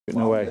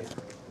Getting away.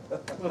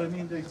 But I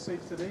mean, they say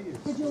today is.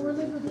 Did you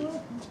really do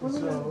it?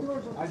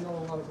 So, I know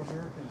a lot of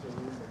Americans are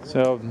here.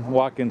 So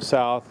walking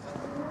south,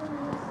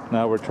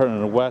 now we're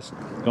turning west,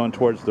 going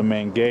towards the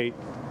main gate.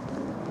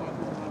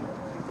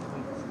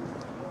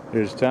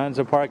 There's tons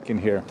of parking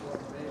here.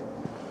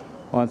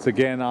 Once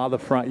again, all the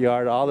front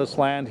yard, all this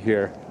land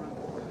here,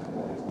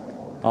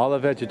 all the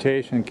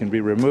vegetation can be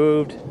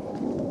removed,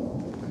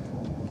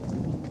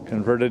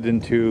 converted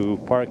into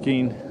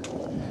parking.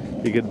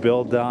 You could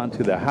build down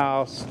to the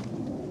house.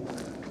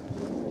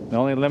 The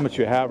only limits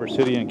you have are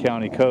city and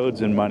county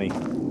codes and money.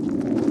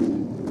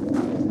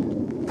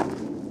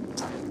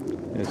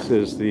 This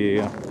is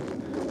the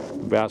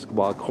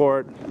basketball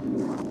court.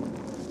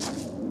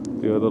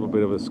 Do a little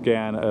bit of a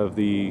scan of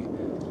the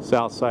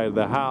south side of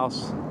the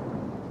house.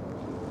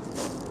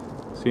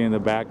 Seeing the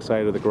back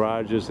side of the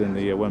garages and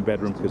the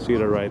one-bedroom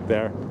casita right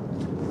there.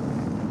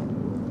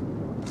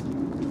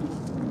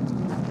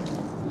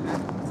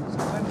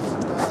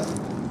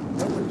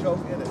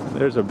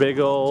 There's a big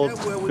old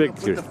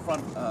figure. The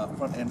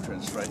front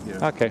entrance right here.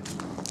 Okay.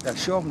 Yeah,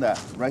 show them that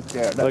right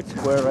there. That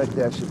square right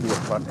there should be a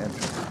front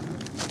entrance.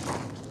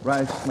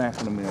 Right smack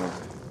in the middle.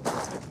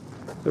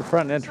 The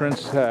front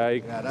entrance.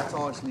 Yeah, that's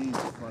all it needs.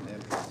 The front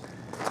entrance.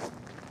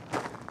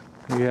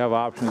 You have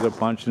options of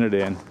punching it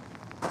in.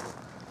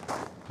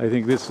 I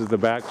think this is the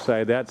back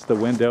side. That's the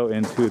window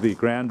into the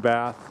grand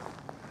bath.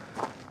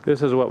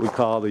 This is what we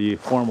call the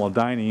formal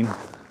dining.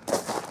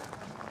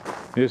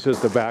 This is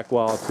the back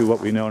wall to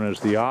what we know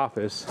as the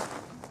office.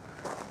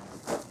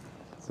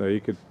 So you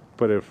could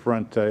put a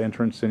front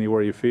entrance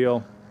anywhere you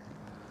feel.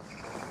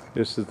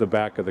 This is the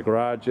back of the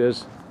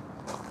garages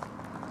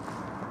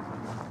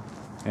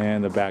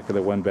and the back of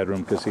the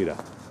one-bedroom casita.